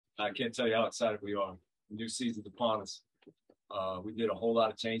I can't tell you how excited we are. The new season's upon us. We did a whole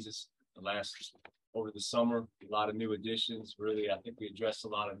lot of changes over the summer, a lot of new additions. Really, I think we addressed a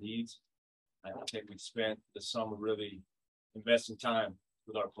lot of needs. I think we spent the summer really investing time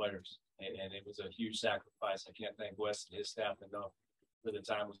with our players, and it was a huge sacrifice. I can't thank Wes and his staff enough for the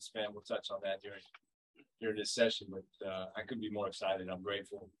time we spent. We'll touch on that during this session, but I couldn't be more excited. I'm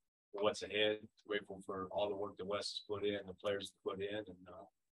grateful for what's ahead. Grateful for all the work that Wes has put in, the players have put in, and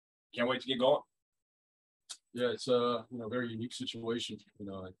can't wait to get going. Yeah, it's a very unique situation.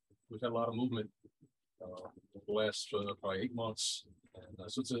 We've had a lot of movement over the last probably 8 months,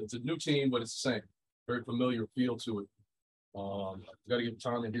 and so it's a new team, but it's the same. Very familiar feel to it. Got to give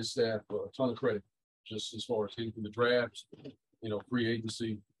Tommy and his staff a ton of credit, just as far as getting through the draft, free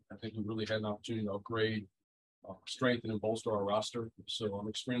agency. I think we really had an opportunity to upgrade, strengthen, and bolster our roster. So I'm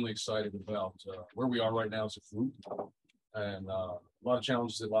extremely excited about where we are right now as a group, and a lot of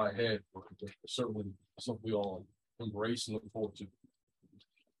challenges that lie ahead. But certainly something we all embrace and look forward to.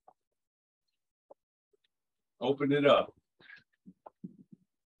 Open it up.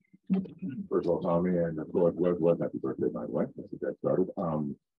 First of all, Tommy, and of course, Wes, happy birthday, by the way. Let's get that started.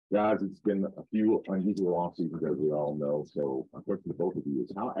 Guys, it's been a few unusual off seasons, as we all know. So my question to both of you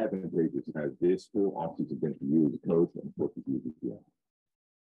is, how advantageous has this full off season been for you as a coach and for you as a GM?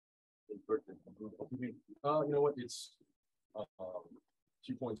 You know what? It's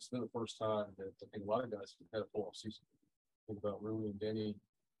 2 points. It's been the first time that I think a lot of guys have had a full off season. Think about Rui and Denny,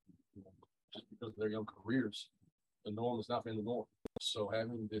 just because of their young careers, the norm has not been the norm. So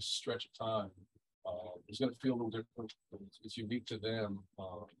having this stretch of time is going to feel a little different. It's unique to them.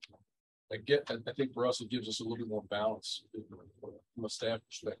 I think for us, it gives us a little bit more balance from a staff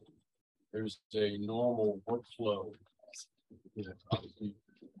perspective. There's a normal workflow. Obviously,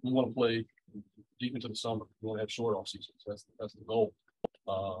 we want to play deep into the summer. We want to have short off seasons. That's the goal.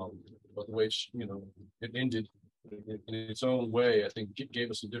 But the way it ended in its own way, I think it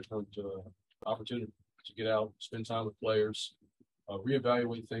gave us a different opportunity to get out, spend time with players,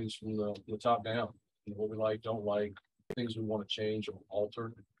 reevaluate things from the top down. What we like, don't like, things we want to change or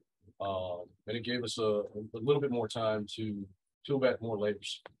alter. And it gave us a little bit more time to peel back more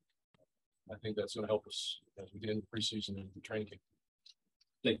layers. I think that's going to help us as we get into preseason and the training camp.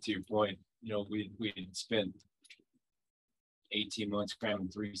 I think to your point, we spent 18 months cramming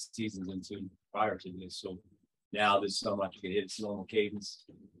 3 seasons into prior to this. So now this summer I can hit its normal cadence.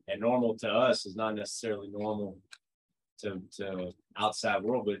 And normal to us is not necessarily normal to outside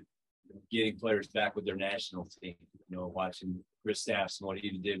world, but getting players back with their national team, watching Chris Staffs and what he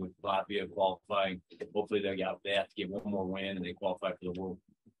did with Latvia qualifying. Hopefully they have to get one more win and they qualify for the World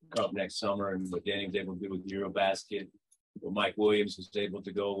Cup next summer. And what Danny was able to do with Eurobasket, what Mike Williams was able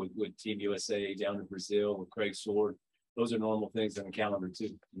to go with Team USA down to Brazil with Craig Sword. Those are normal things on the calendar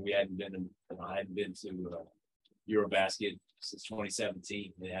too. I hadn't been to Eurobasket since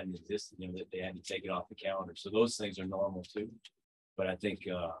 2017. They hadn't existed, that they had to take it off the calendar. So those things are normal too. But I think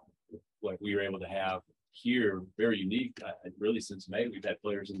what we were able to have here, very unique. Really, since May, we've had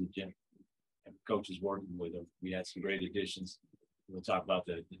players in the gym and coaches working with them. We had some great additions. We'll talk about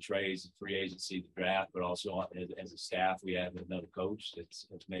the trades, the free agency, the draft, but also as a staff, we have another coach that's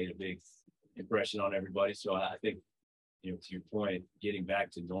made a big impression on everybody. So I think, to your point, getting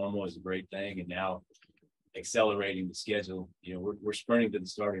back to normal is a great thing. And now accelerating the schedule, we're sprinting to the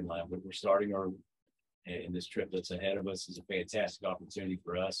starting line. We're starting early. And this trip that's ahead of us is a fantastic opportunity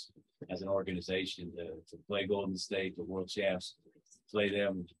for us as an organization to play Golden State, the world champs, play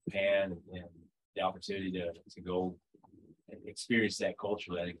them in Japan, and the opportunity to go and experience that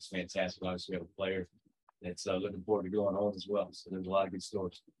culturally. I think it's fantastic. Obviously, we have a player that's looking forward to going home as well. So there's a lot of good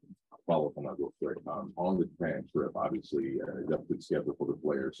stories. Follow up on that real quick. On the Japan trip, obviously, definitely scheduled for the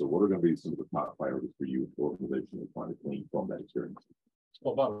players. So what are going to be some of the top priorities for you, the organization, and trying to clean from that experience?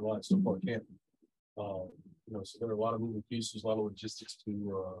 Well, bottom line, so far camp. So there are a lot of moving pieces, a lot of logistics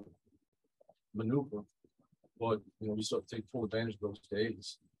to maneuver, but we still have to take full advantage of those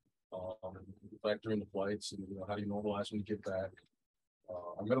days. Factor in the flights and how do you normalize when you get back.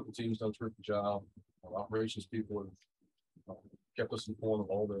 Our medical team's done a terrific job. Our operations people have kept us informed of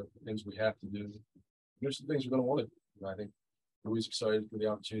all the things we have to do. There's some things we're going to want to do. I think Louis excited for the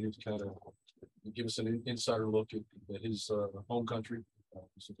opportunity to kind of give us an insider look at his home country,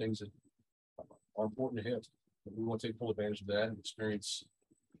 some things that are important to him. We want to take full advantage of that and experience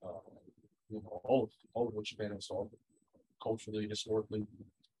all of what Japan has to offer, culturally, historically.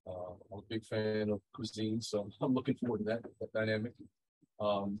 I'm a big fan of cuisine, so I'm looking forward to that dynamic.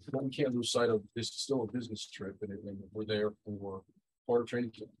 But we can't lose sight of this is still a business trip, and we're there for part of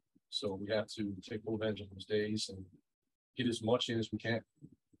training camp. So we have to take full advantage of those days and get as much in as we can.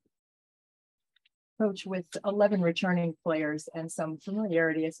 Coach, with 11 returning players and some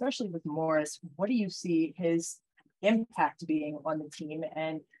familiarity, especially with Morris, what do you see his impact being on the team,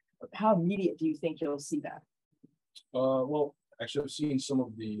 and how immediate do you think you'll see that? Well, actually, I've seen some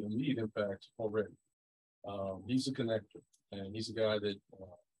of the immediate impact already. He's a connector, and he's a guy that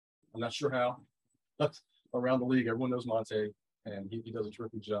I'm not sure how, but around the league, everyone knows Monte, and he does a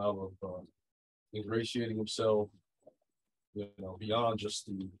terrific job of ingratiating himself, beyond just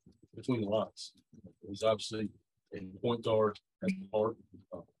between the lines. He's obviously a point guard at the heart.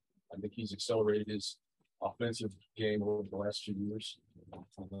 I think he's accelerated his offensive game over the last few years.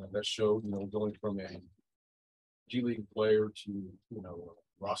 That showed, going from a G League player to, a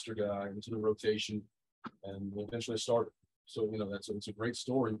roster guy into the rotation and eventually started. So, it's a great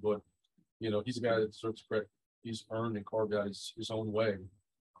story, but, he's a guy that deserves credit. He's earned and carved out his own way.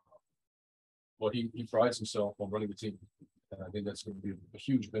 But he prides himself on running the team. And I think that's going to be a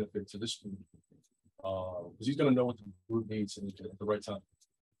huge benefit to this group. Because he's going to know what the group needs at the right time.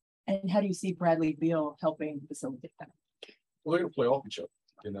 And how do you see Bradley Beal helping facilitate that? Well, they're going to play off each other,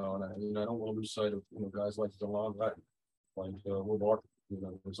 and I don't want to lose sight of, guys like DeLon Wright, like Will Barton.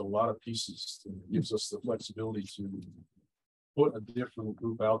 There's a lot of pieces that gives us the flexibility to put a different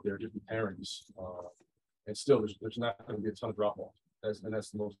group out there, different pairings. And still, there's not going to be a ton of drop off. And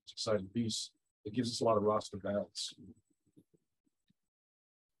that's the most exciting piece. It gives us a lot of roster balance.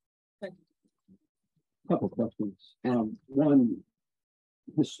 Couple questions. One,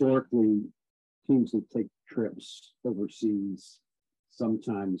 historically, teams that take trips overseas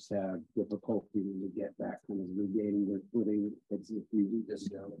sometimes have difficulty when they get back, kind of regaining their footing. It's a few weeks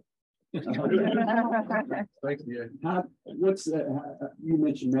ago. Thanks, BA. You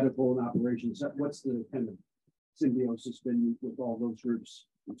mentioned medical and operations. What's the kind of symbiosis been with all those groups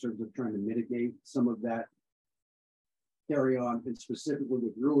in terms of trying to mitigate some of that carry on, and specifically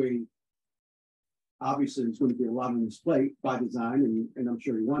with Rui? Obviously, there's going to be a lot on his plate by design, and I'm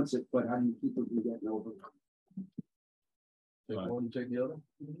sure he wants it, but how do you keep him from getting over? Take one, you take the other?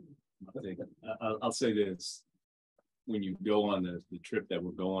 I think I'll say this. When you go on the trip that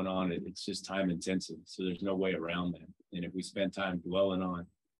we're going on, it's just time intensive. So there's no way around that. And if we spend time dwelling on,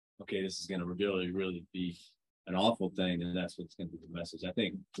 okay, this is going to really be an awful thing, then that's what's going to be the message. I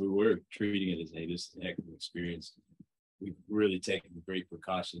think we're treating it as, hey, this is a heck of an experience. We've really taken great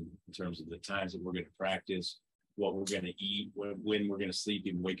precaution in terms of the times that we're going to practice, what we're going to eat, when we're going to sleep,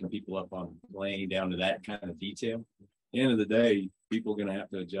 even waking people up on the plane, down to that kind of detail. At the end of the day, people are going to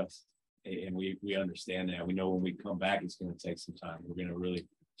have to adjust. And we understand that. We know when we come back, it's going to take some time. We're going to really,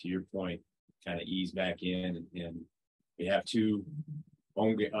 to your point, kind of ease back in. And we have two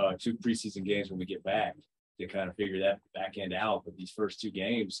preseason games when we get back to kind of figure that back end out. But these first two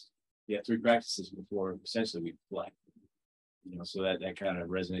games, we have 3 practices before essentially we play. So that kind of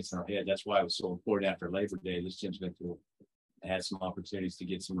resonates in our head. That's why it was so important after Labor Day. This gym's been through, had some opportunities to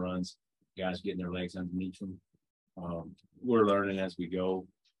get some runs, guys getting their legs underneath them. We're learning as we go.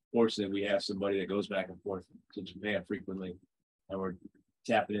 Fortunately, we have somebody that goes back and forth to Japan frequently, and we're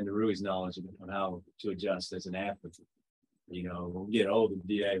tapping into Rui's knowledge of how to adjust as an athlete. When we get older,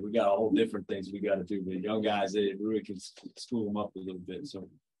 DA, we got all different things we got to do. But young guys, Rui can school them up a little bit. So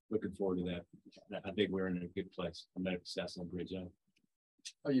looking forward to that. I think we're in a good place. The medical staff's done a great job.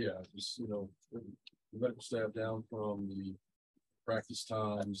 Yeah, just the medical staff down from the practice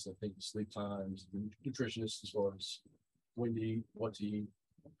times, I think the sleep times, the nutritionists as far as when to eat, what to eat.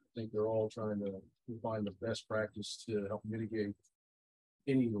 I think they're all trying to find the best practice to help mitigate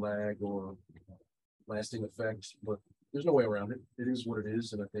any lag or lasting effects. But there's no way around it. It is what it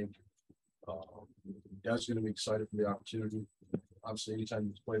is, and I think guys are going to be excited for the opportunity. Obviously, anytime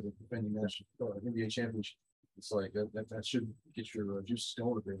you play the defending national NBA championship, it's like that should get your juices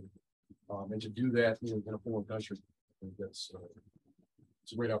going a bit. And to do that in a foreign country, I think it's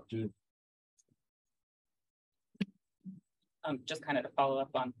a great opportunity. Just kind of to follow up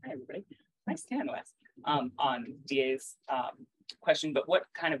on, hi everybody, nice tan, Wes, on DA's question, but what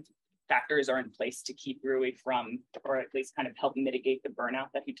kind of factors are in place to keep Rui from, or at least kind of help mitigate the burnout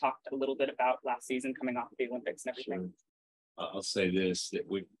that he talked a little bit about last season coming off of the Olympics and everything? Sure. I'll say this, that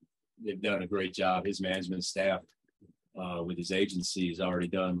they've done a great job. His management staff with his agency has already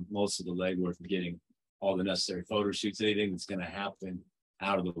done most of the legwork of getting all the necessary photo shoots, anything that's going to happen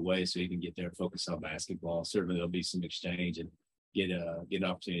out of the way so he can get there and focus on basketball. Certainly there'll be some exchange and get an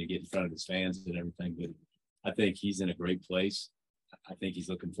opportunity to get in front of his fans and everything. But I think he's in a great place. I think he's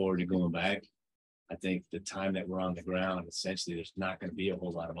looking forward to going back. I think the time that we're on the ground, essentially, there's not going to be a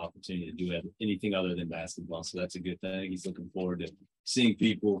whole lot of opportunity to do anything other than basketball. So that's a good thing. He's looking forward to seeing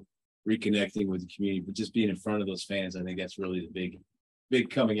people, reconnecting with the community, but just being in front of those fans. I think that's really big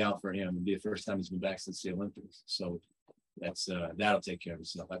coming out for him. It'll be the first time he's been back since the Olympics. So that's that'll take care of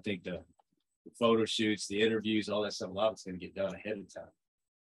itself. I think the photo shoots, the interviews, all that stuff, a lot of it's going to get done ahead of time.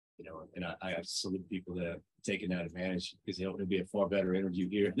 You know, and I salute people that have taken that advantage, because it'll be a far better interview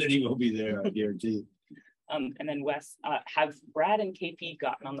here than he will be there, I guarantee. And then Wes, have Brad and KP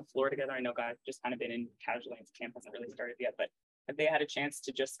gotten on the floor together? I know guys just kind of been in casually, and camp hasn't really started yet, but have they had a chance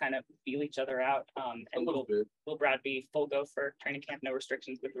to just kind of feel each other out? And will Brad be full go for training camp, no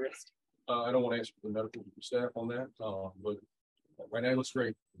restrictions with the wrist? I don't want to answer for the medical staff on that, but right now it looks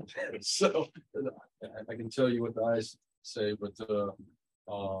great. So I can tell you what the eyes say, but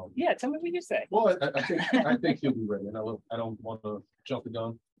yeah, tell me what you say. well, I think he'll be ready, and I don't want to jump the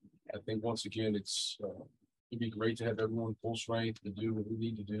gun. I think once again, it'd be great to have everyone full strength to do what we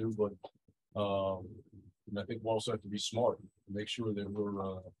need to do, but and I think we also have to be smart and make sure that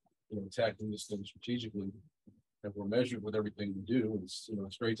we're attacking this thing strategically, and we're measured with everything we do. It's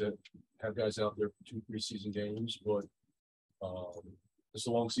great to have guys out there for 2 preseason games, but it's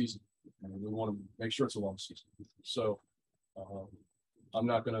a long season, and we want to make sure it's a long season. So I'm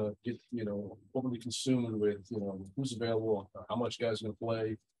not going to get overly consumed with who's available, how much guys are going to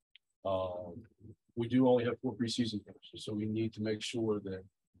play. We do only have 4 preseason games, so we need to make sure that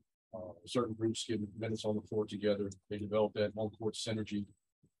certain groups get minutes on the floor together. They develop that on-court synergy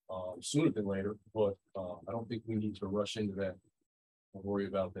sooner than later, but I don't think we need to rush into that or worry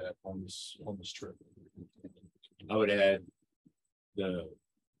about that on this trip. I would add the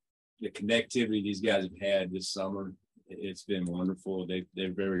connectivity these guys have had this summer. It's been wonderful.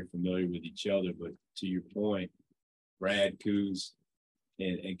 They're very familiar with each other, but to your point, Brad, Kuz,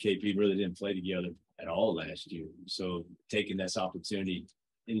 and KP really didn't play together at all last year. So taking this opportunity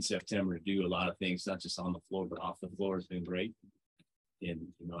in September to do a lot of things, not just on the floor, but off the floor, has been great. And,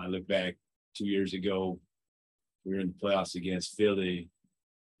 I look back 2 years ago, we were in the playoffs against Philly.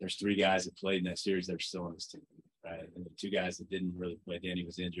 There's 3 guys that played in that series that are still on this team, right? And the 2 guys that didn't really play, Danny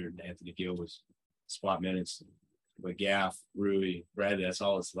was injured, and Anthony Gill was spot minutes. But Gaff, Rui, Bradley, that's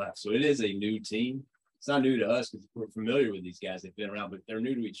all that's left. So it is a new team. It's not new to us because we're familiar with these guys. They've been around, but they're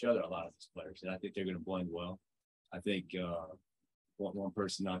new to each other, a lot of these players. And I think they're going to blend well. I think one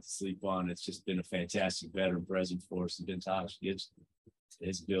person not to sleep on, it's just been a fantastic veteran presence for us. And Ben Tosh gives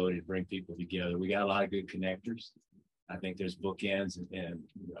his ability to bring people together. We got a lot of good connectors. I think there's bookends, and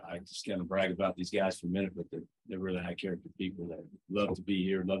I just kind of brag about these guys for a minute, but they're really high character people that love to be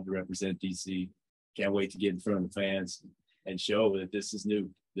here, love to represent DC. Can't wait to get in front of the fans and show that this is new,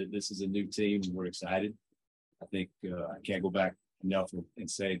 that this is a new team, and we're excited. I think I can't go back enough and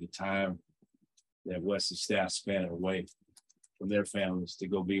say the time that Wes's staff spent away from their families to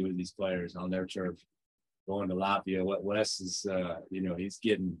go be with these players on their turf, going to Latvia. What Wes is, he's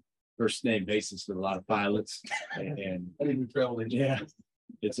getting first name basis with a lot of pilots, and I didn't travel. Yeah,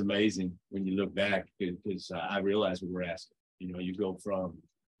 it's amazing when you look back, because I realize what we're asking. You go from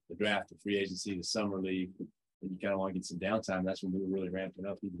the draft to free agency to summer league, and you kind of want to get some downtime. That's when we were really ramping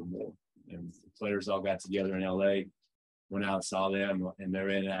up even more. And the players all got together in LA, went out and saw them, and they're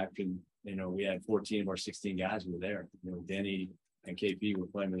in action. We had 14 of our 16 guys were there. Denny and KP were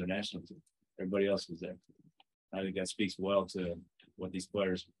playing with their national team. Everybody else was there. I think that speaks well to what these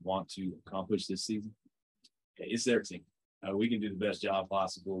players want to accomplish this season. It's their team. We can do the best job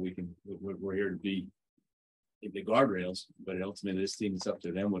possible. We're here to be the guardrails, but ultimately this team, it's up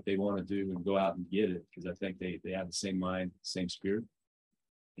to them what they want to do and go out and get it, because I think they have the same mind, same spirit,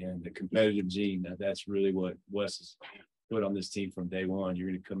 and the competitive gene. That's really what Wes has put on this team from day one. You're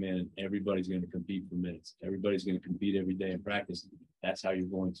going to come in and everybody's going to compete for minutes. Everybody's going to compete every day in practice. That's how you're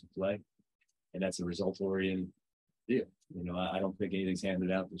going to play, and that's a result-oriented deal. I don't think anything's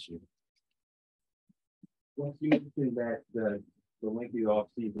handed out this year. Once you mentioned that the lengthy off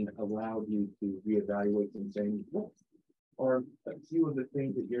season allowed you to reevaluate some things, what are a few of the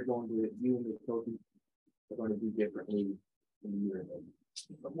things that you and the coaches are going to do differently in the year ahead?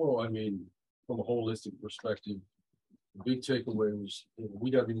 Well, I mean, from a holistic perspective, the big takeaway was we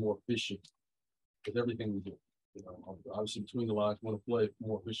got to be more efficient with everything we do. Obviously between the lines, we want to play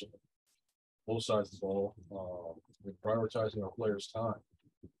more efficiently, both sides of the ball. We're prioritizing our players' time.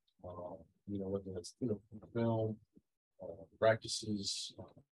 Whether it's film, practices,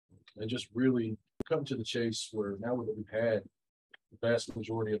 and just really come to the chase. Where now that we've had the vast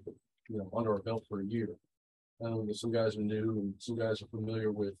majority of under our belt for a year, some guys are new and some guys are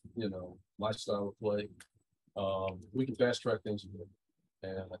familiar with my style of play. We can fast track things a bit,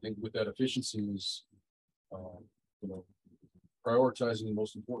 and I think with that efficiency is prioritizing the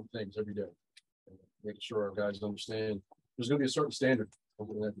most important things every day, and making sure our guys understand there's going to be a certain standard.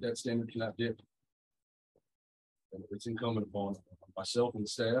 That standard cannot dip. And it's incumbent upon myself and the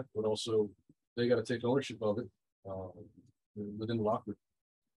staff, but also they got to take ownership of it within the locker room.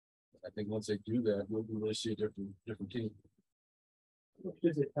 I think once they do that, we'll really see a different team.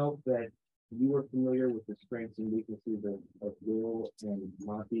 Does it help that you are familiar with the strengths and weaknesses of Will and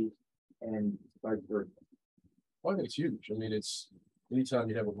Monty and vice versa? Well, I think it's huge. I mean, it's anytime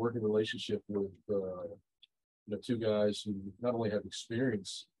you have a working relationship with two guys who not only have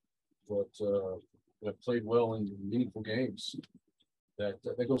experience, but have played well in meaningful games, that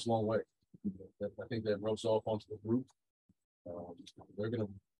goes a long way. I think that rubs off onto the group. They're going to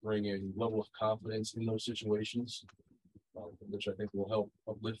bring a level of confidence in those situations, which I think will help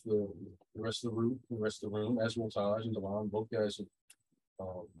uplift the rest of the room, as will Taj and Delon. Both guys have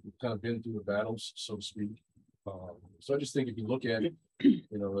kind of been through the battles, so to speak. So I just think if you look at it,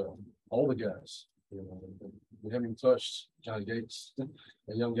 all the guys, we haven't even touched Johnny Gates,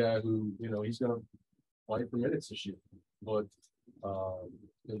 a young guy who, he's going to fight for minutes this year. But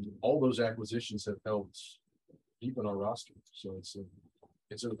all those acquisitions have helped deepen our roster. So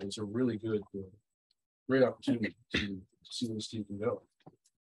it's a really great opportunity to see where this team can go.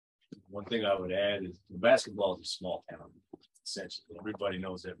 One thing I would add is basketball is a small town. Essentially, everybody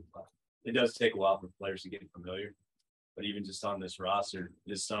knows everybody. It does take a while for players to get familiar, but even just on this roster,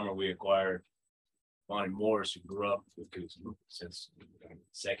 this summer we acquired Bonnie Morris, who grew up with Kuzma since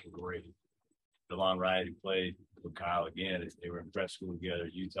second grade. DeLon Wright, who played with Kyle again. They were in prep school together,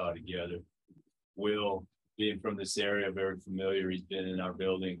 Utah together. Will, being from this area, very familiar. He's been in our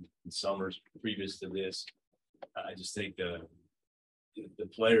building in summers previous to this. I just think the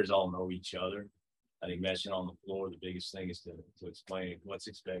players all know each other. I think meshing on the floor, the biggest thing is to explain what's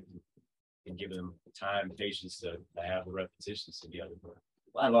expected and give them time and patience to have the repetitions together. But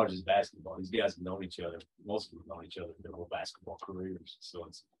by and large, it's basketball. These guys have known each other. Most of them have known each other their whole basketball careers. So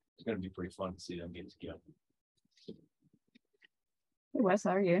it's going to be pretty fun to see them get together. Hey Wes,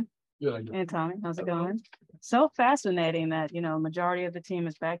 how are you? Good. And Tommy, how's it going? So fascinating that, majority of the team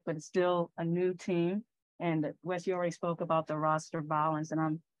is back, but it's still a new team. And Wes, you already spoke about the roster balance, and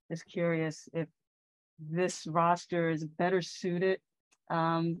I'm just curious if this roster is better suited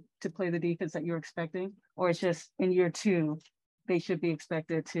to play the defense that you're expecting, or it's just in year two, they should be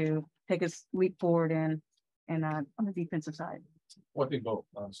expected to take a leap forward on the defensive side. Well, I think both,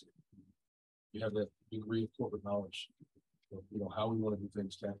 honestly. You have that degree of corporate knowledge of, how we want to do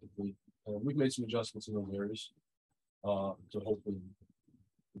things tactically. We've made some adjustments in those areas to hopefully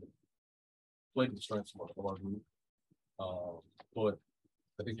play to the strengths of our group. But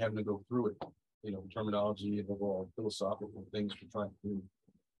I think having to go through it, terminology and overall philosophical things we're trying to do.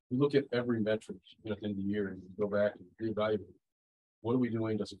 We look at every metric at the end of the year and go back and reevaluate. What are we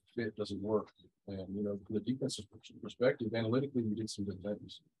doing? Does it fit? Does it work? And, from the defensive perspective, analytically, we did some good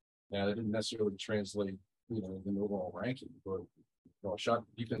things. Now, that didn't necessarily translate, in the overall ranking, but our shot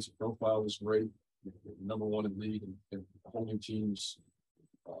defensive profile was great. Number one in the league and holding teams,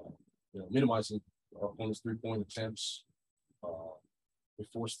 minimizing our opponent's three-point attempts. We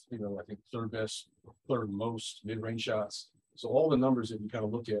forced, I think third most mid-range shots. So all the numbers that you kind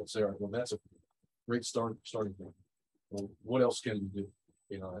of look at and say, all right, well, that's a great starting point. Well, what else can we do?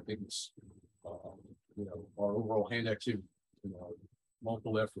 I think it's, our overall hand activity,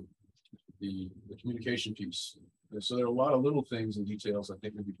 multiple effort, the communication piece. And so there are a lot of little things and details I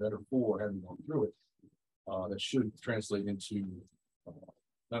think would be better for having gone through it that should translate into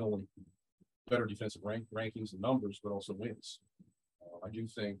not only better defensive rankings and numbers, but also wins. I do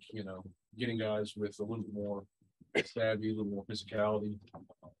think, getting guys with a little bit more savvy, a little more physicality,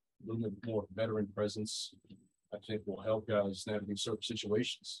 a little bit more veteran presence, I think will help guys navigate certain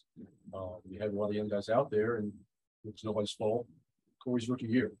situations. We had a lot of young guys out there, and it's nobody's fault. Corey's rookie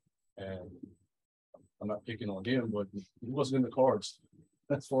year, and I'm not picking on him, but he wasn't in the cards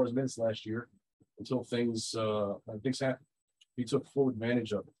as far as minutes last year until things happened. He took full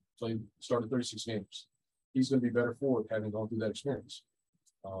advantage of it. Started 36 games. He's going to be better for it having gone through that experience.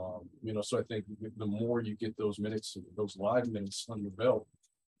 So I think the more you get those minutes, those live minutes under your belt,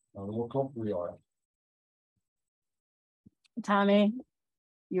 the more comfortable we are. Tommy,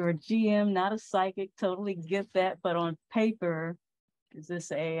 you're a GM, not a psychic. Totally get that, but on paper, is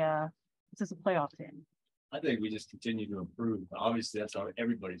this a playoff team? I think we just continue to improve. Obviously, that's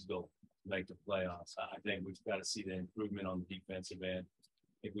everybody's goal, make the playoffs. I think we've got to see the improvement on the defensive end.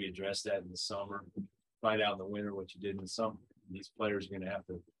 I think we address that in the summer, find out in the winter what you did in the summer. These players are going to have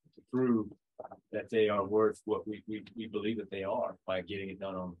to prove that they are worth what we believe that they are by getting it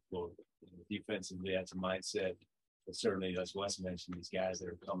done on the floor. Defensively, that's a mindset. But certainly, as Wes mentioned, these guys that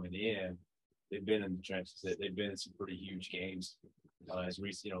are coming in, they've been in the trenches. They've been in some pretty huge games. As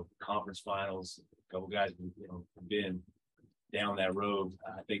recent, conference finals, a couple guys, have been down that road,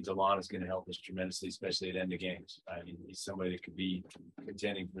 I think Delon is going to help us tremendously, especially at end of games. I mean, he's somebody that could be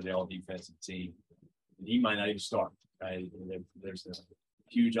contending for the all defensive team. And he might not even start. Right? There's a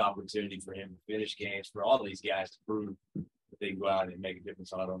huge opportunity for him to finish games, for all these guys to prove that they can go out and make a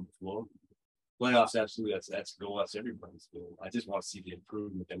difference out on the floor. Playoffs, absolutely, that's a goal. That's everybody's goal. I just want to see the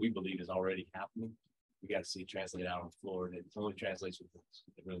improvement that we believe is already happening. We got to see it translate out on the floor, and it only translates with us.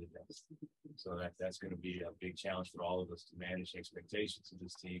 It really does. So that's going to be a big challenge for all of us to manage expectations of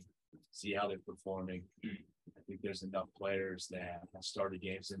this team, see how they're performing. I think there's enough players that have started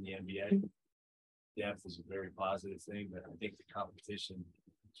games in the NBA. Depth is a very positive thing, but I think the competition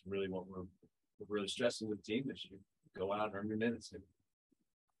is really what we're really stressing with the team this year. Go out and earn your minutes. And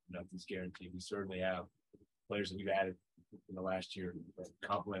nothing's guaranteed. We certainly have players that we've added in the last year that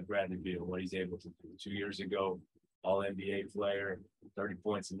complement Bradley Beal, what he's able to do. 2 years ago, all NBA player, 30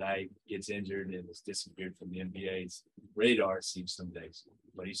 points a night, gets injured and has disappeared from the NBA's radar, it seems some days.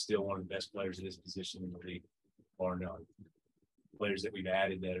 But he's still one of the best players at his position in the league, bar none. Players that we've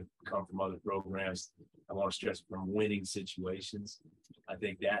added that have come from other programs, I want to stress, from winning situations. I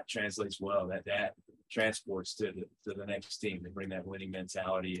think that translates well, that transports to the next team. They bring that winning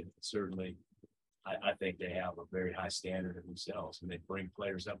mentality, and certainly I think they have a very high standard of themselves, and they bring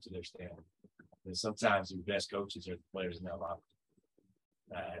players up to their standard. And sometimes the best coaches are the players in that locker.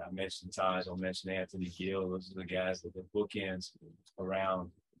 I mentioned Taj, I'll mention Anthony Gill. Those are the guys that the bookends around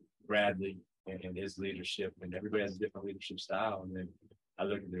Bradley and his leadership, and everybody has a different leadership style. And then I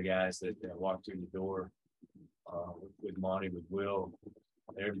look at the guys that walk through the door with Monty, with Will,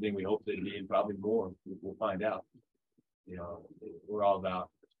 everything we hope they'd be, and probably more. We'll find out. You know, we're all about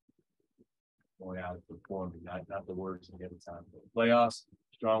going out and performing, not the words every time. But playoffs,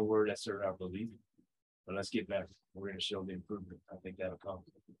 strong word, that's certainly our belief. But let's get better. We're going to show the improvement. I think that'll come.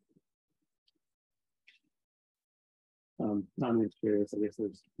 I'm curious. I guess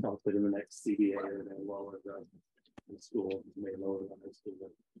there's probably in the next CBA or the lower the school, may lower than high school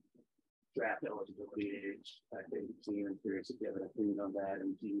draft eligibility age. I think I'm curious if you have an opinion on that,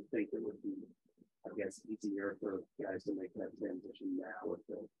 and do you think it would be, I guess, easier for guys to make that transition now with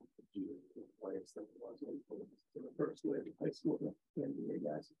the players than it was when the first wave of high school to NBA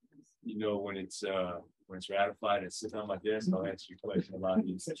guys? You know, when it's ratified and sitting on my desk, I'll answer your question about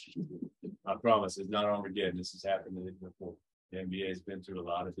these. I promise it's not Armageddon. This has happened before. The NBA has been through a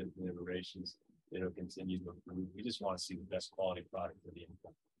lot of different iterations. It'll continue to improve. We just want to see the best quality product for the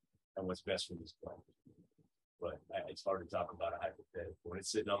NBA and what's best for this player. But it's hard to talk about a hypothetical. When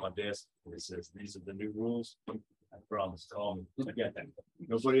it's sitting on my desk and it says, these are the new rules, I promise, call me. I got that.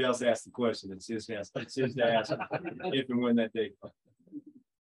 Nobody else asked the question. It's his to ask if and when that day comes.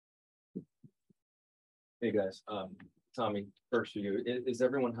 Hey guys, Tommy, first for you, is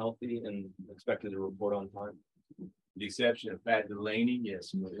everyone healthy and expected to report on time? With the exception of Pat Delaney,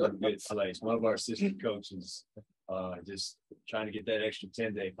 yes, we're in a good place. One of our assistant coaches just trying to get that extra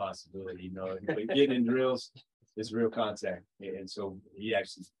 10-day possibility. You know, getting in drills is real contact. And so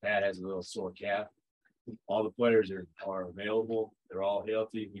Pat has a little sore calf. All the players are available. They're all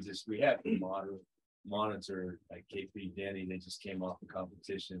healthy. We have to monitor like KP, Denny. They just came off the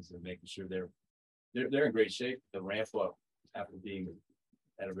competitions and making sure they're in great shape. They'll ramp up after being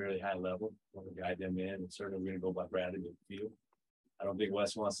at a really high level. We're going to guide them in, and certainly we're going to go by Bradley in the field. I don't think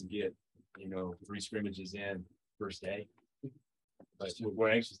Wes wants to get, 3 scrimmages in first day. But we're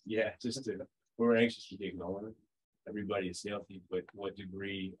anxious. Yeah, we're anxious to get going. Everybody is healthy, but what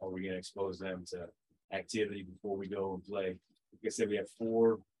degree are we going to expose them to activity before we go and play? Like I said, we have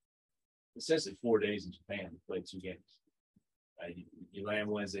essentially 4 days in Japan to play 2 games. You land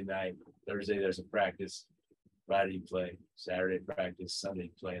Wednesday night, Thursday there's a practice, Friday you play, Saturday practice, Sunday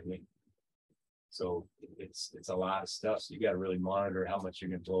you play in league. So it's a lot of stuff. So you got to really monitor how much you're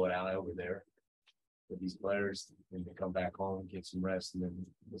going to blow it out over there with these players. When they come back home, get some rest, and then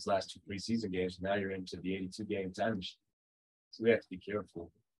those last 2 preseason games, now you're into the 82-game time machine. So we have to be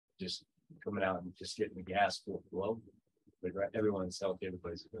careful, just coming out and just getting the gas full flow. But everyone's healthy,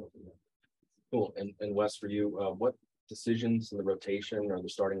 everybody's healthy. Cool. And Wes, for you, what decisions in the rotation or the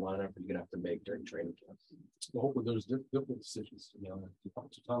starting lineup are you gonna have to make during training camps? Well, hopefully there's different decisions.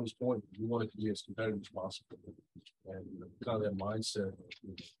 To Tom's point, we want it to be as competitive as possible, and kind of that mindset of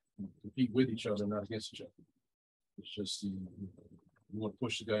compete with each other, not against each other. It's just you want to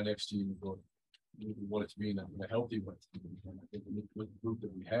push the guy next to you, but we want it to be in a healthy way. And I think with the group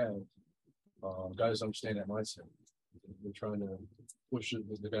that we have, guys understand that mindset. We're trying to push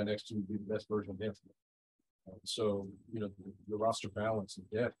the guy next to you to be the best version of him. So, the roster balance and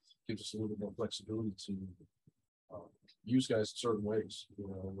depth gives us a little bit more flexibility to use guys in certain ways.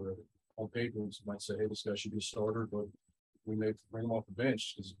 Where on paper, we might say, hey, this guy should be a starter, but we may bring him off the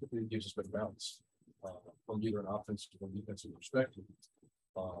bench because it gives us better balance from either an offensive or defensive perspective.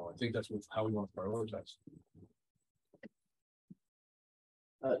 I think that's how we want to prioritize.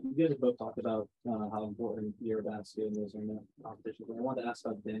 You guys have both talked about how important Eurobasket is in the competition. But I wanted to ask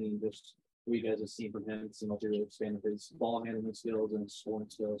about Danny and just what you guys have seen from him. It seems like really expanded his ball handling skills and scoring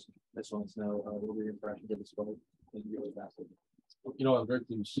skills. I just want to know what were your impressions of his play in Eurobasket? You know, I'm very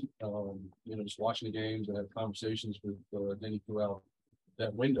pleased. You know, just watching the games and have conversations with Danny throughout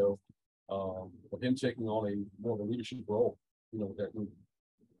that window. Of him taking on more of a leadership role. You know, with that group.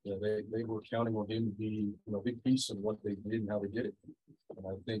 You know, they were counting on him to be, you know, a big piece of what they did and how they did it. And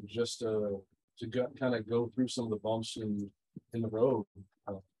I think just to kind of go through some of the bumps in the road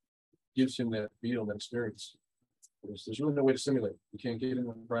gives him that feel, that experience. There's really no way to simulate it. You can't get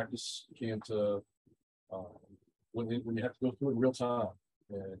into practice. You can't when you have to go through it in real time.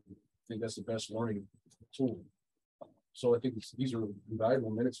 And I think that's the best learning tool. So I think these are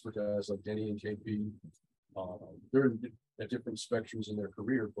valuable minutes for guys like Denny and KP. They're at different spectrums in their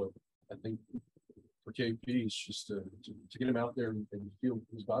career, but I think for KP, it's just to get him out there and feel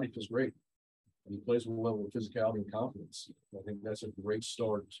his body feels great. And he plays with a level of physicality and confidence. I think that's a great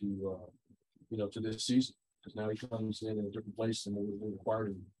start to, you know, to this season, because now he comes in a different place than what we required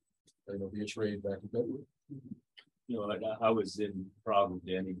him, you know, via trade back in February. You know, I was in Prague with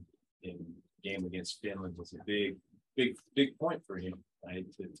Danny in game against Finland. Was a big point for him, right?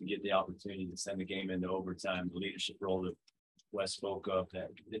 To get the opportunity to send the game into overtime, the leadership role that Wes spoke of, that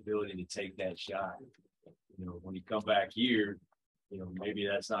the ability to take that shot. You know, when you come back here, you know, maybe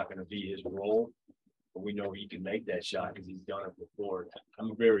that's not going to be his role, but we know he can make that shot because he's done it before.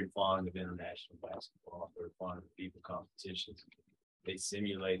 I'm very fond of international basketball. I'm very fond of people competitions. They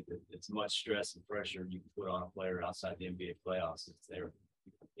simulate as much stress and pressure you can put on a player outside the NBA playoffs. It's there.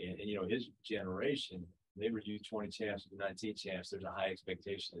 And you know, his generation, they were U20 champs, U19 champs. There's a high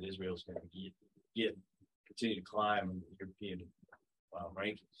expectation that Israel's going to continue to climb in the European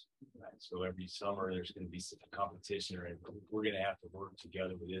rankings. Right? So every summer there's going to be some competition, and we're going to have to work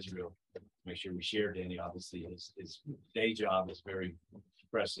together with Israel to make sure we share Danny. Obviously, his day job is very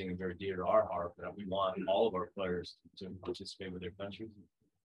pressing and very dear to our heart, but we want all of our players to participate with their countries.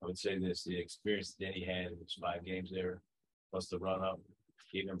 I would say this: the experience that Danny had, which 5 games there, plus the run up,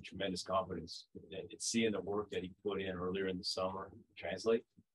 gave him tremendous confidence. It's seeing the work that he put in earlier in the summer translate.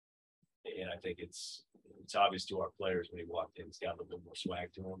 And I think it's obvious to our players when he walked in. He's got a little bit more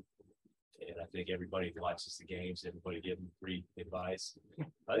swag to him. And I think everybody watches the games, everybody give him free advice.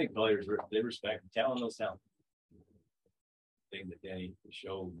 I think players, they respect talent, knows talent. The thing that Danny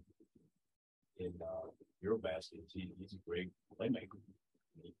showed in Eurobasket, he's a great playmaker.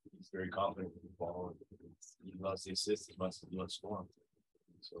 He's very confident with the ball. He loves the assist as much as he loves scoring.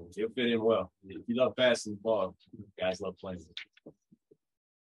 So he'll fit in well. If you love passing the ball, guys love playing.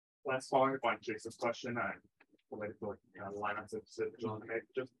 Last following up on Jason's question, I related to the lineups that John made.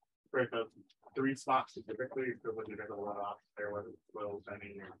 Just for the 3 spots specifically, you feel like there's a lot of options there, whether it's Will,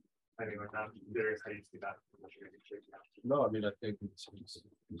 Benny, or anything like that. I'm curious how you see that. No, I mean, I think it's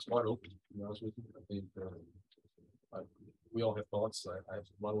wide open, to be honest with you. I think we all have thoughts. I have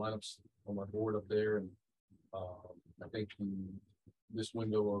a lot of lineups on my board up there, and I think this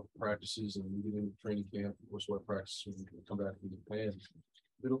window of practices and we get into training camp, or sweat practice, when we come back to the plan,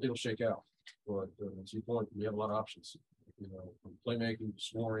 it'll shake out. But to your point, we have a lot of options, you know, from playmaking,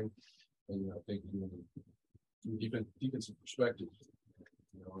 scoring, and I think from defensive perspective,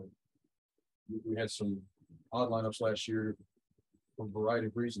 you know, we had some odd lineups last year for a variety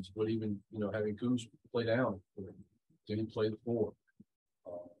of reasons, but even, you know, having Kuz play down, didn't play the 4.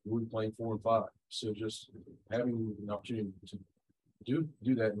 We were playing 4 and 5. So just having an opportunity to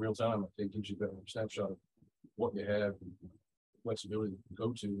do that in real time, I think gives you a better snapshot of what you have and flexibility to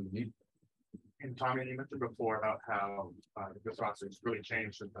go to when you need it. And Tommy, you mentioned before about how this roster has really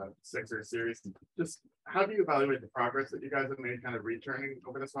changed in the Sixers series. Just how do you evaluate the progress that you guys have made kind of returning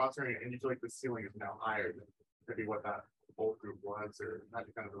over this roster? And you feel like the ceiling is now higher than maybe what that old group was, or how do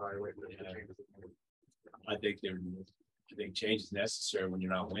you kind of evaluate the changes? I think change is necessary when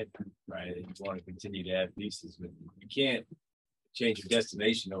you're not winning, right? And you want to continue to add pieces, but you can't change your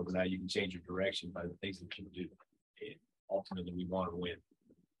destination overnight. You can change your direction by the things that you do. And ultimately, we want to win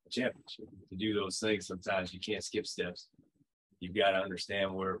a championship. To do those things, sometimes you can't skip steps. You've got to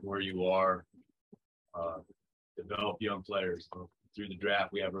understand where you are, develop young players. Through the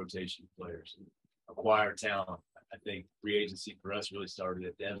draft, we have rotation players, acquire talent. I think free agency for us really started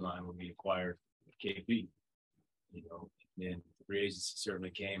at deadline when we acquired KP. You know, and free agency certainly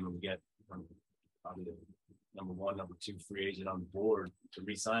came, and we got probably the number 1, number 2 free agent on the board to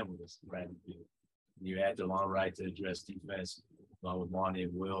re-sign with us, Brandon Beal. You had the long right to address defense along with Monty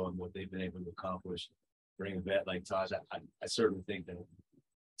and Will and what they've been able to accomplish. Bring a vet like Taj, I certainly think that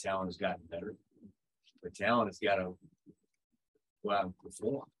talent has gotten better, but talent has got to go out and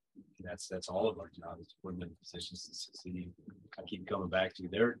perform. And that's all of our job is to put them in positions to succeed. I keep coming back to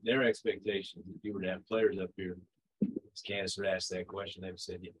their expectations. If you were to have players up here, as Candace would ask that question, they would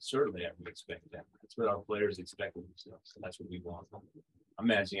say, yeah, certainly I would expect that. That's what our players expect of themselves. And that's what we want. I'm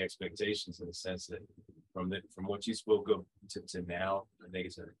managing expectations in the sense that from what you spoke of to now, I think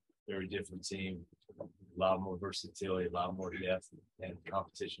it's a very different team, a lot more versatility, a lot more depth, and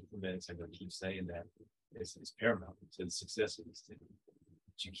competition for minutes. I'm going to keep saying that it's paramount to the success of this team.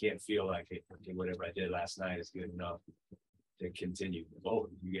 But you can't feel like, hey, whatever I did last night is good enough to continue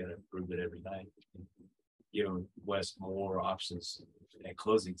forward. You got to prove it every night. Giving Wes more options at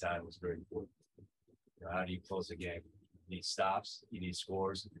closing time was very important. You know, how do you close the game? You need stops, you need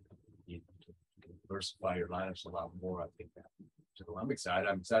scores, you diversify your lineups a lot more. I think that. So I'm excited.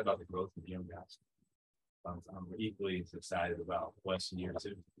 I'm excited about the growth of the young guys. I'm equally as excited about Wes in year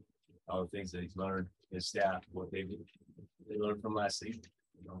two. All the things that he's learned, his staff, what they learned from last season.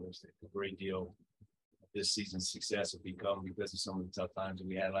 You know, there's a great deal of this season's success will become because of some of the tough times that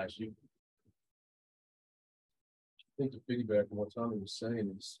we had last year. I think to piggyback on what Tommy was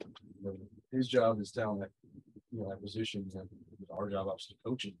saying is, you know, his job is down that, acquisition, and our job obviously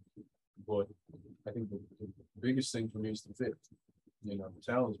coaching. But I think the biggest thing for me is the fit. You know, the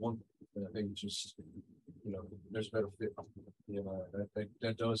talent is one thing, and I think it's just, there's a better fit. You know, I think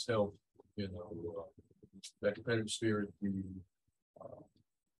that does help. That competitive spirit, the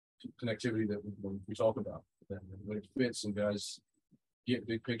connectivity that we talk about. And when it fits and guys get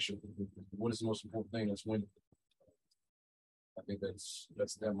big picture, what is the most important thing? That's winning. I think that's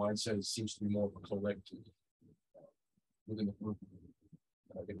that mindset seems to be more of a collective within the group.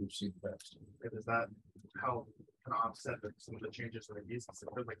 I think we've seen the best. Is that how kind of offset some of the changes that he's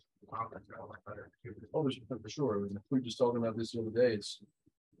like conference got a lot better? Oh, for sure. We were just talking about this the other day.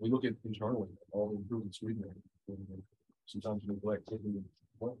 We look at internally all the improvements we've made. And sometimes we neglect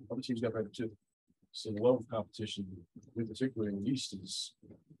other teams got better too. So the level of competition, in particular in the East, is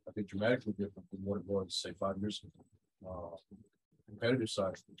I think dramatically different than what it was, say, 5 years ago. Competitive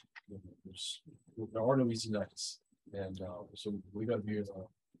side, there are no easy nights, and so we got to be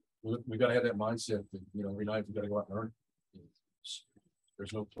we got to have that mindset that every night we got to go out and earn it.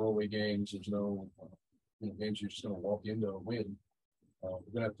 There's no throwaway games. There's no games you're just going to walk into and win. We're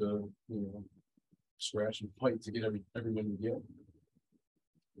gonna have to scratch and fight to get every win we get.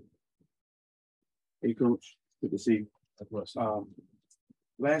 Hey, Coach, good to see you.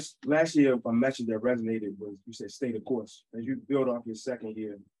 Last year, a message that resonated was you said stay the course. As you build off your second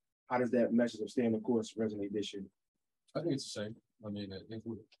year, how does that message of staying the course resonate this year? I think it's the same. I mean, I think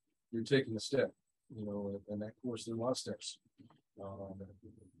you're taking a step, and that course, there are a lot of steps. The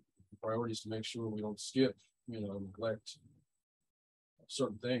priority is to make sure we don't skip, neglect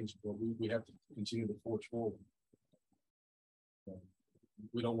certain things, but we have to continue to forge forward.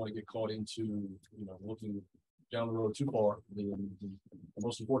 We don't want to get caught into, looking down the road too far. The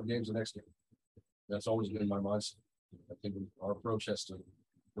most important game is the next game. That's always been my mindset. I think our approach has to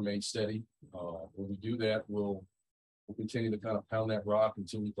remain steady. When we do that, we'll continue to kind of pound that rock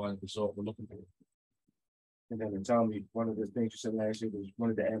until we find the result we're looking for. And then tell me, one of the things you said last year was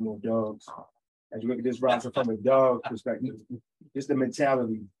wanted to add more dogs. As you look at this roster from a dog perspective, just the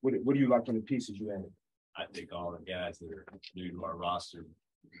mentality, what do you like from the pieces you added? I think all the guys that are new to our roster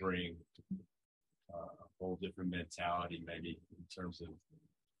bring a whole different mentality, maybe in terms of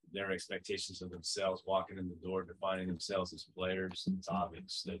their expectations of themselves, walking in the door, defining themselves as players. It's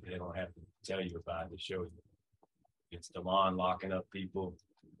obvious that they don't have to tell you about it. They show you. It's DeLon locking up people,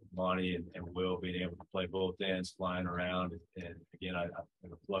 Monty and Will being able to play both ends, flying around. And again, I'm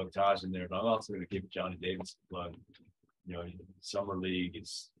going to plug Taj in there, but I'm also going to give Johnny Davis a plug. Summer League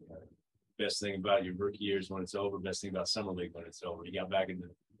is best thing about your rookie years when it's over, best thing about Summer League when it's over. You got back in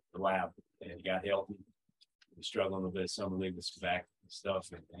the lab and you got healthy. You struggled a little bit. Summer League was back stuff.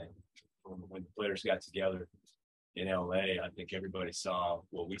 And when the players got together in LA, I think everybody saw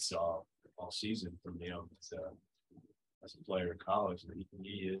what we saw all season from him as a player in college. He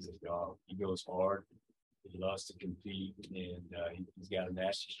is a dog. He goes hard. He loves to compete, and he's got a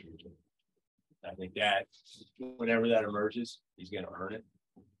nasty streak. I think that whenever that emerges, he's going to earn it.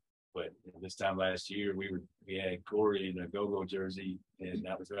 But this time last year, we had Corey in a go-go jersey, and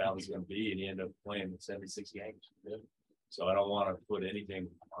that was what I was going to be, and he ended up playing 76 games. Yeah. So I don't want to put anything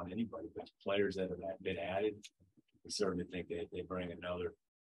on anybody, but players that have been added, we certainly think they bring another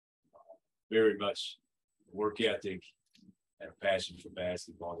very much work ethic and a passion for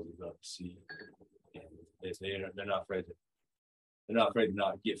basketball that we'd love to see And they're not afraid to,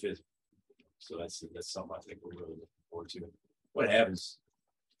 not get physical. So that's something I think we're really looking forward to. What happens,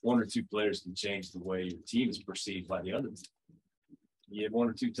 one or two players can change the way your team is perceived by the others. You have one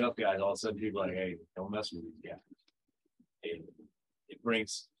or two tough guys, all of a sudden people are like, hey, don't mess with these guys. And it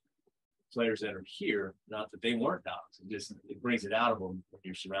brings players that are here, not that they weren't dogs, it brings it out of them when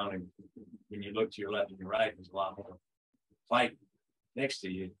you're surrounding, when you look to your left and your right, there's a lot more fight next to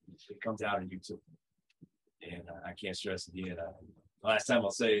you. It comes out in you too. And I can't stress it again. Last time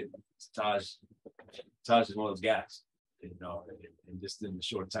I'll say it, Taj is one of those guys. You know, and just in the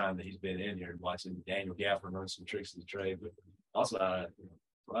short time that he's been in here, watching Daniel Gafford run some tricks of the trade, but also,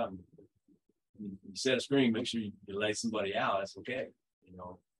 you set a screen, make sure you lay somebody out. That's okay. You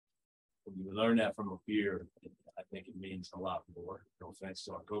know, when you learn that from a peer, I think it means a lot more. No offense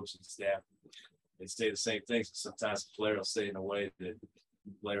to our coaching staff. They say the same things. Sometimes the player will say in a way that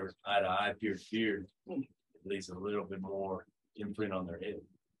players eye to eye, peer to peer, it leaves a little bit more imprint on their head.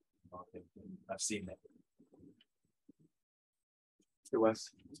 I've seen that. Hey Wes,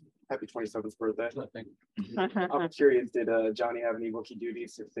 happy 27th birthday. Thank you. I'm curious, did Johnny have any rookie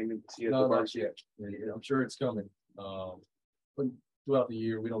duties or things to you? No, not yet. Yeah, I'm sure it's coming. But throughout the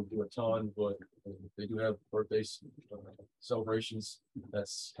year, we don't do a ton, but they do have birthdays, celebrations.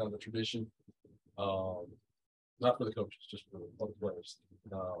 That's kind of a tradition. Not for the coaches, just for other players.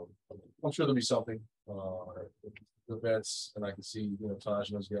 I'm sure there'll be something. The vets, and I can see, you know,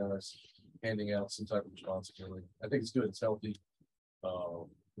 Taj and those guys handing out some type of responsibility. I think it's good. It's healthy.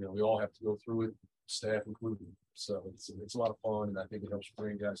 You know, we all have to go through it, staff included. So it's a lot of fun, and I think it helps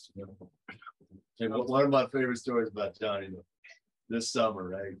bring guys together. And one of my favorite stories about Johnny, this summer,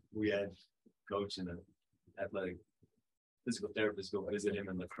 right? We had coach and an athletic physical therapist go visit him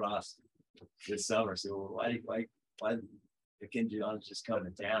in lacrosse this summer. So why can Johnny just come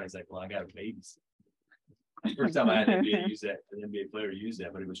to town? He's like, well, I got a babysit. First time I had an NBA player use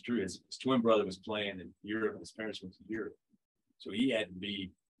that, but it was true. His twin brother was playing in Europe, and his parents went to Europe. So he had to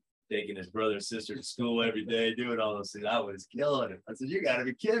be taking his brother and sister to school every day, doing all those things. I was killing him. I said, you got to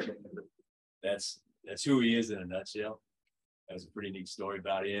be kidding me. That's who he is in a nutshell. That was a pretty neat story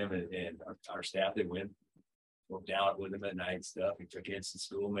about him. And our staff, they went out with him at night and stuff. He took kids to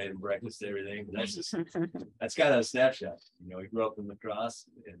school, made him breakfast, everything. But that's kind of a snapshot. You know, he grew up in lacrosse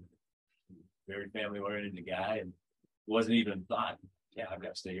and very family-oriented guy, and wasn't even thought, yeah, I've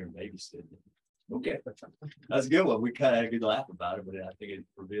got to stay here and babysit. Okay, that's a good one. We kind of had a good laugh about it, but I think it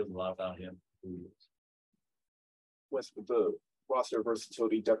reveals a lot about him. Wes, with the roster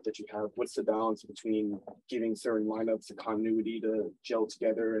versatility depth that you have, what's the balance between giving certain lineups the continuity to gel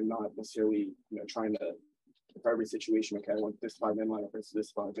together and not necessarily, you know, trying to, for every situation, okay, I want this 5-man lineup versus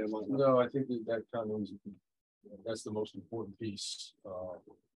this 5-man lineup? No, I think that continuity, that's the most important piece.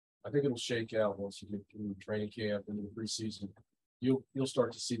 I think it'll shake out once you get through training camp and the preseason. You'll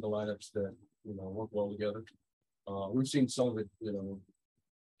start to see the lineups that, you know, work well together. We've seen some of it, you know,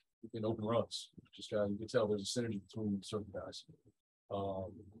 in open runs. Just you can tell there's a synergy between certain guys.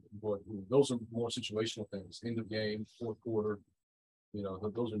 But those are more situational things. End of game, fourth quarter, you know,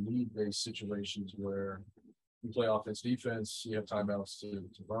 those are need-based situations where you play offense, defense. You have timeouts to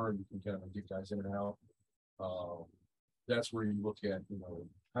burn. You can kind of get guys in and out. That's where you look at, you know,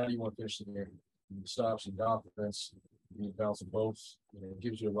 how do you want to finish the game? You stops and offense. You balance them both. You know, it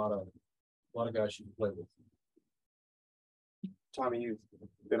gives you a lot of guys you can play with. Tommy, you've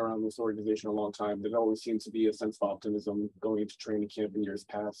been around this organization a long time. There always seems to be a sense of optimism going into training camp in years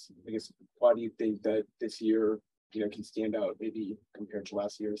past. I guess, why do you think that this year, you know, can stand out maybe compared to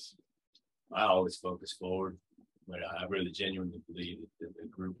last year's? I always focus forward, but I really genuinely believe that the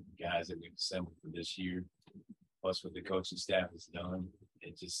group of guys that we've assembled for this year, plus what the coaching staff has done,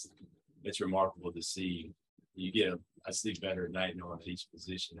 it's remarkable to see. I sleep better at night knowing that each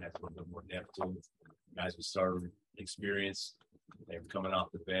position has a little bit more depth to it. Guys with starter experience, they're coming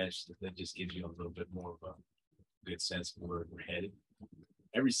off the bench. That just gives you a little bit more of a good sense of where we're headed.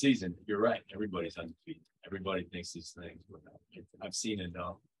 Every season, you're right. Everybody's undefeated. Everybody thinks these things. But I've seen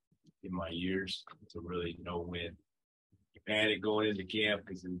enough in my years to really know when you panic going into camp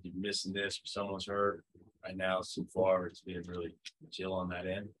because you're missing this or someone's hurt. Right now, so far, it's been really chill on that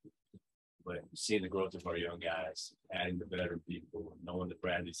end. But seeing the growth of our young guys, adding the veteran people, knowing that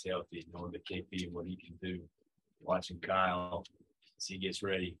Bradley's healthy, knowing that KP and what he can do, watching Kyle as he gets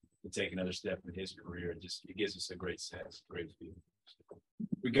ready to take another step in his career, it gives us a great sense, great feeling.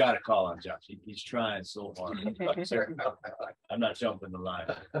 We got to call on Josh. He's trying so hard. I'm not jumping the line.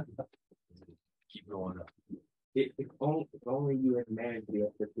 Keep going up. If only you had managed the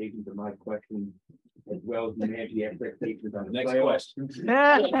expectations of my question as well as you managed the expectations on the Next playoffs. question. It's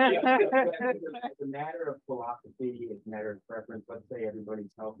a matter of philosophy, it's a matter of preference. Let's say everybody's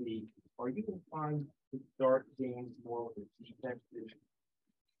healthy. Are you inclined to start games more with a defensive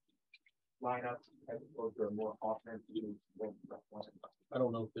lineup as opposed to a more offensive? I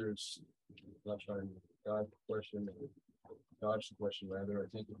don't know if there's, I'm not trying to guide the question, or dodge the question rather. I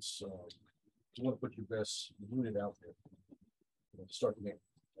think it's, you want to put your best unit out there, to start the game.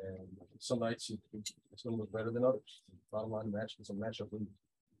 And some nights it's going to look better than others. Bottom line, it's a matchup league.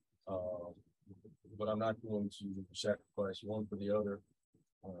 But I'm not going to sacrifice one for the other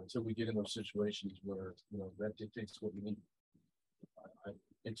until we get in those situations where that dictates what we need. I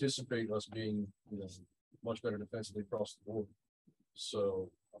anticipate us being much better defensively across the board. So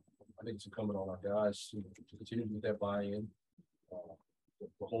I think it's incumbent on our guys to continue to get that buy-in, to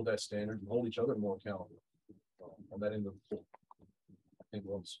hold that standard, and hold each other more accountable on that end of the floor. I think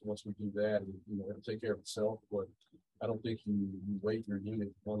once we do that, it'll take care of itself. But I don't think you weight your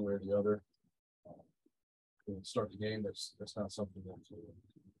unit one way or the other. Start the game. That's not something that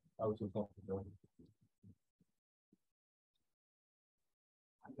I would feel comfortable doing.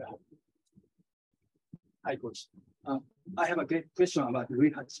 Hi, Coach. I have a great question about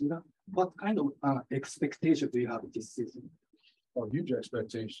Rui Hachimura. What kind of expectation do you have this season? Oh, huge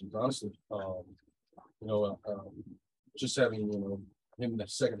expectations, honestly. Just having him in the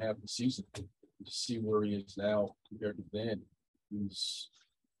second half of the season to see where he is now compared to then,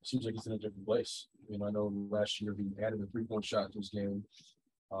 seems like he's in a different place. I know last year he added a 3-point shot to his game.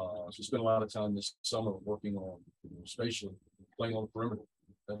 So spent a lot of time this summer working on spatially, playing on the perimeter.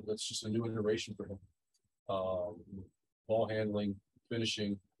 That's just a new iteration for him. Ball handling,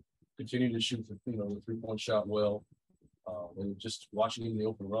 finishing, continuing to shoot the 3-point shot well. And just watching him in the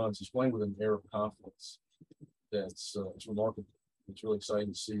open runs, he's playing with an air of confidence. It's remarkable. It's really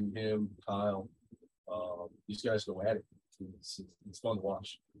exciting to see him, Kyle, these guys go at it. It's fun to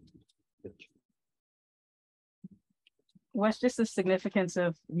watch. What's just the significance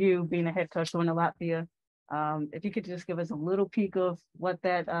of you being a head coach going to Latvia? If you could just give us a little peek of what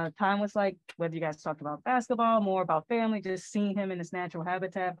that time was like, whether you guys talked about basketball, more about family, just seeing him in his natural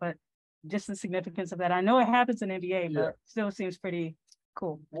habitat, but just the significance of that. I know it happens in NBA, but still seems pretty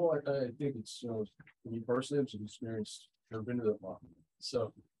cool. Well, I think it's, for me personally, it's an experience. Never been to that long.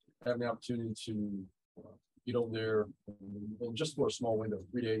 So having the opportunity to get over there and just for a small window,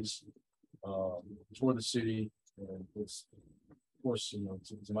 3 days, tour the city, and it's, of course,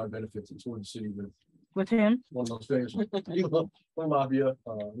 to my benefit to tour the city with him. One of those things, from Latvia,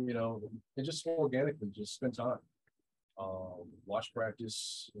 and just organically, just spend time, watch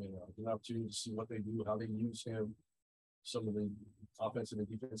practice, get an opportunity to see what they do, how they use him, some of the offensive and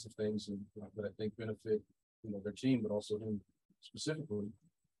defensive things that I think benefit, their team, but also him specifically.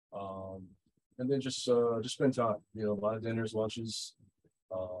 And then just spend time, a lot of dinners, lunches.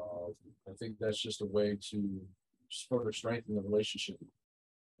 I think that's just a way to further strengthen the relationship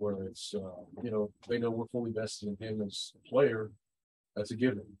where it's, they know we're fully vested in him as a player. That's a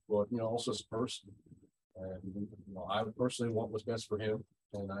given, but, also as a person. And, I personally want what's best for him.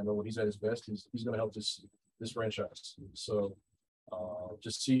 And I know when he's at his best, he's going to help this franchise. So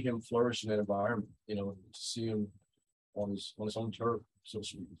just see him flourish in that environment, to see him on his own turf, so to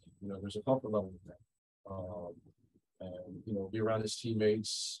speak. There's a comfort level with that. And, be around his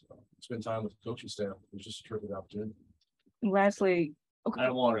teammates, spend time with the coaching staff. It's just a terrific opportunity. Lastly, I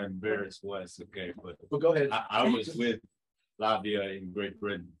don't want to embarrass Wes, okay, but go ahead. I was with Latvia in Great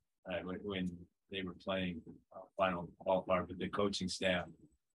Britain when they were playing final qualifier, but the coaching staff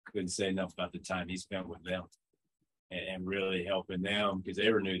couldn't say enough about the time he spent with them and really helping them because they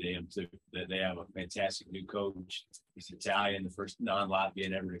were new to him too. That they have a fantastic new coach. He's Italian, the first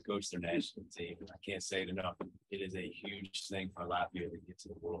non-Latvian ever to coach their national team. I can't say it enough. It is a huge thing for Latvia to get to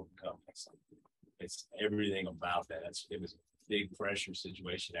the World Cup. It's everything about that. It was a big pressure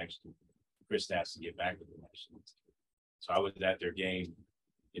situation actually. Chris has to get back to the national team. So I was at their game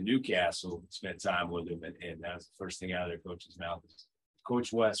in Newcastle, spent time with him, and that was the first thing out of their coach's mouth.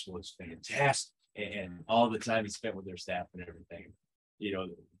 Coach Wes was fantastic, and all the time he spent with their staff and everything.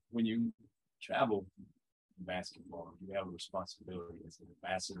 When you travel basketball, you have a responsibility as an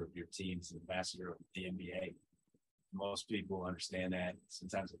ambassador of your team, as an ambassador of the NBA. Most people understand that.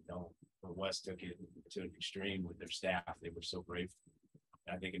 Sometimes they don't. But Wes took it to an extreme with their staff. They were so grateful.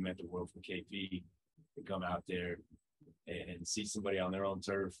 I think it meant the world for KP to come out there and see somebody on their own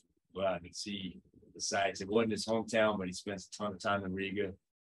turf, go out and see the sights. It wasn't his hometown, but he spent a ton of time in Riga.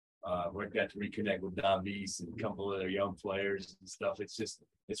 We got to reconnect with Davies and a couple of their young players and stuff.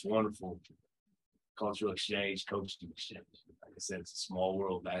 It's wonderful cultural exchange, coaching exchange. Like I said, it's a small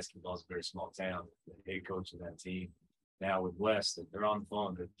world. Basketball is a very small town. The head coach of that team. Now with Wes, they're on the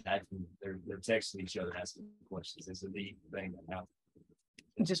phone, they're texting each other, asking questions. It's a neat thing that happens.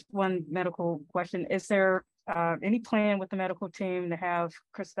 Just one medical question. Is there any plan with the medical team to have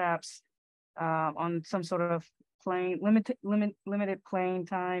Kristaps on some sort of limited playing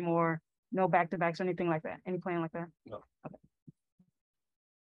time, or no back-to-backs or anything like that? Any plan like that? No. Okay.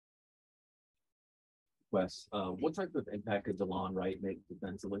 Wes, what type of impact could DeLon Wright make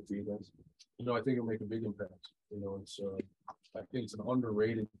defensively for you guys? I think it'll make a big impact. It's I think it's an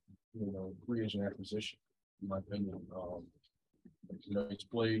underrated, free agent acquisition, in my opinion. He's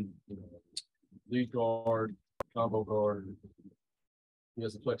played, lead guard, combo guard. He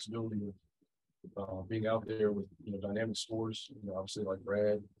has the flexibility of being out there with, dynamic scores, obviously like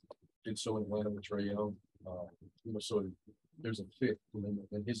Brad did so in Atlanta with Trae Young. So there's a fit,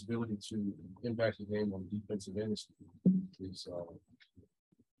 and his ability to impact the game on the defensive end is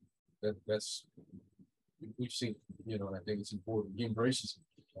that's we've seen, and I think it's important. He embraces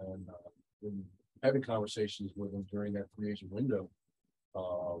it, and when having conversations with him during that free agent window,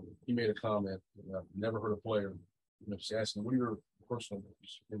 he made a comment. I've never heard a player, just asking, "What are your personal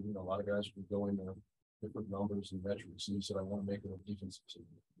numbers?" And a lot of guys would go into different numbers and metrics, and he said, "I want to make it a defensive team,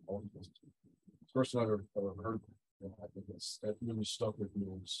 all defensive team." First time I've ever heard. I think that really stuck with me.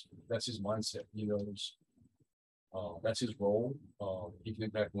 That's his mindset. He knows that's his role. He can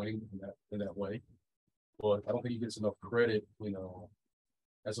impact winning in that way. But I don't think he gets enough credit,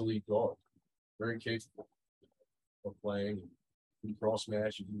 as a lead guard. Very capable of playing. You can cross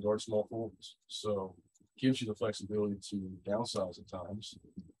match, you can guard small forwards. So gives you the flexibility to downsize at times.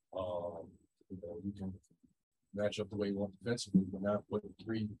 You can match up the way you want defensively, but not put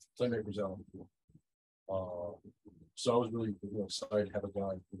 3 playmakers out on the floor. So I was really excited to have a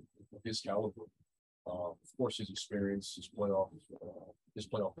guy of his caliber. Of course, his experience, his playoff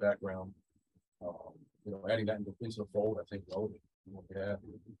background. Adding that into the fold, I think, yeah.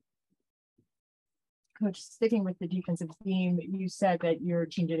 Coach, sticking with the defensive theme, you said that your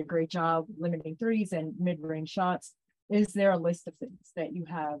team did a great job limiting threes and mid-range shots. Is there a list of things that you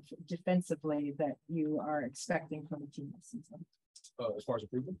have defensively that you are expecting from the team this season? As far as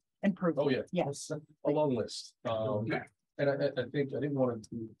improvement? Improvement. Oh, yeah. Yes. A long list. And I think I didn't want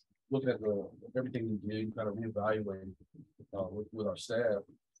to look at everything we did, kind of reevaluate with our staff.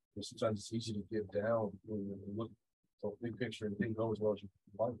 Because sometimes it's easy to get down when you look at the big picture and didn't go as well as you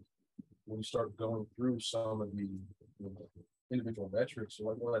wanted. When you start going through some of the individual metrics, you're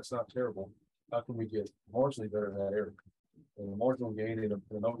like, well, that's not terrible. How can we get marginally better in that area? And the marginal gain in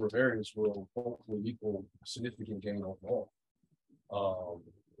a number of areas will hopefully equal significant gain overall.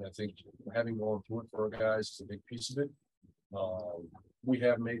 I think having gone through it for our guys is a big piece of it. We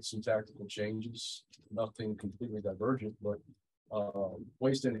have made some tactical changes, nothing completely divergent, but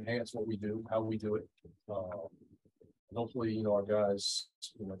ways to enhance what we do, how we do it. And hopefully, our guys,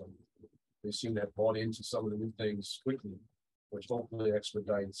 they seem to have bought into some of the new things quickly, which hopefully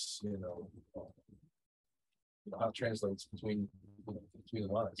expedites, how it translates between the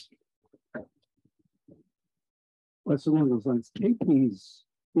lines. Well, so along those lines, KP's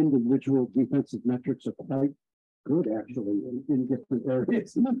individual defensive metrics are quite good, actually, in different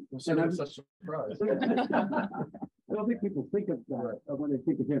areas. And I'm such a surprise. I don't think people think of that when they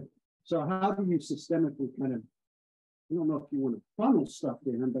think of him. So how do you systemically kind of, I don't know if you want to funnel stuff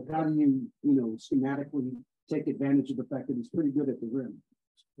to him, but how do you, schematically take advantage of the fact that he's pretty good at the rim?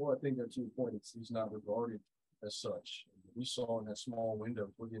 Well, I think that's your point. He's not regarded as such. We saw in that small window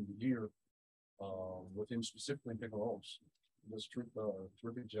toward the end of the year, with him specifically in pick and rolls. He does a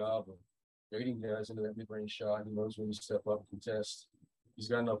terrific job of baiting guys into that mid-range shot. He knows when to step up, contest. He's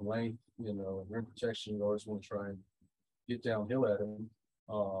got enough length, rim protection. You always want to try and get downhill at him.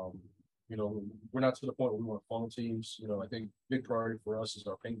 We're not to the point where we want to funnel teams. I think big priority for us is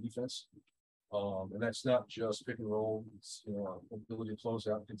our paint defense. And that's not just pick and roll. It's, our ability to close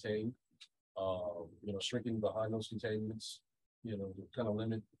out and contain, shrinking behind those containments, to kind of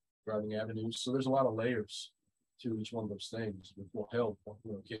limit driving avenues. So there's a lot of layers to each one of those things, which will help,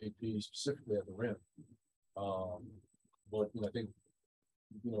 KP specifically at the rim. But I think,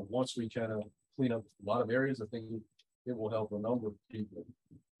 once we kind of clean up a lot of areas, I think it will help a number of people.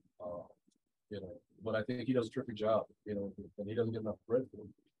 But I think he does a terrific job, and he doesn't get enough credit for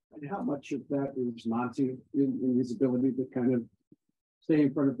it. And how much of that is Monty in his ability to kind of stay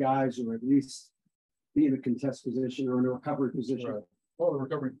in front of guys, or at least be in a contest position or in a recovery position? Right. Well, the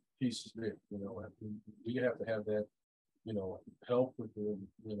recovery piece is big. We have to have that, help with the,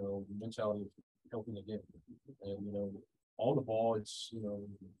 mentality of helping again. And, on the ball, it's,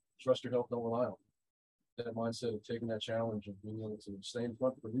 trust your help, don't rely on it. that mindset of taking that challenge and being able to stay in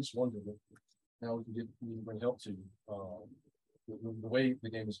front for at least one game. Now we can bring help to you. The way the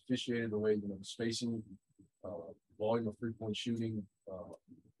game is officiated, the way, the spacing, volume of 3-point shooting,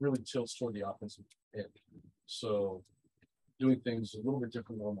 really tilts toward the offensive end. So doing things a little bit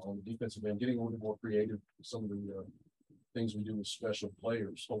different on the defensive end, getting a little bit more creative. Some of the things we do with special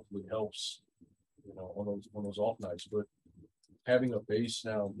players hopefully helps, on those off nights. But having a base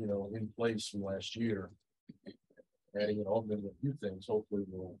now, in place from last year, adding and augmenting a few things, hopefully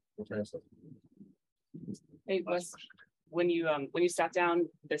will translate. Hey, Wes, when you sat down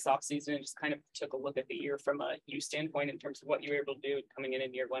this offseason and just kind of took a look at the year from a you standpoint in terms of what you were able to do coming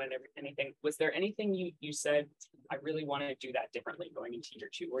in year one and anything, was there anything you said, I really want to do that differently going into year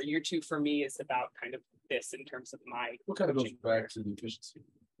two, or year two for me is about kind of this in terms of my what kind of goes back to the efficiency,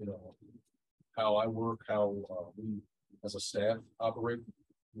 how I work, how we as a staff operate.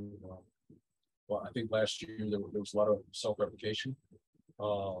 Well, I think last year there was a lot of self-replication.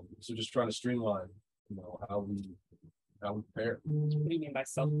 So just trying to streamline, how we prepare. What do you mean by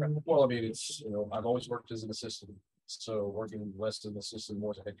self-replication? Well, I mean, it's, I've always worked as an assistant. So working less as an assistant,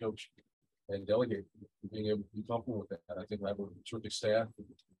 more as a head coach and delegate, being able to be comfortable with that. I think I have a terrific staff,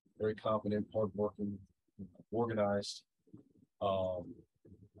 very competent, hardworking, organized.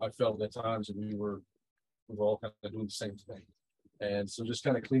 I felt at times that we were all kind of doing the same thing. And so just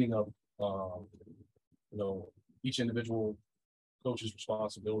kind of cleaning up, each individual coach's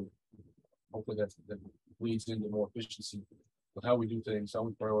responsibility. Hopefully that leads into more efficiency with how we do things, how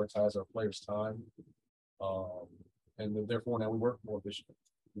we prioritize our players' time. And then therefore now we work more efficiently,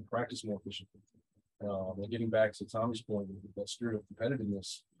 we practice more efficiently. And getting back to Tommy's point, that spirit of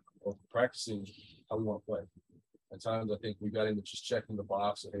competitiveness of practicing how we want to play. At times I think we got into just checking the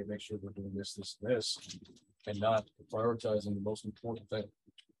box and hey, make sure we're doing this, this, and this, and not prioritizing the most important thing.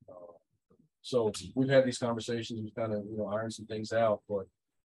 So we've had these conversations, we've kind of, ironed some things out, but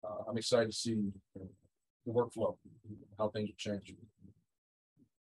I'm excited to see the workflow, how things are changing.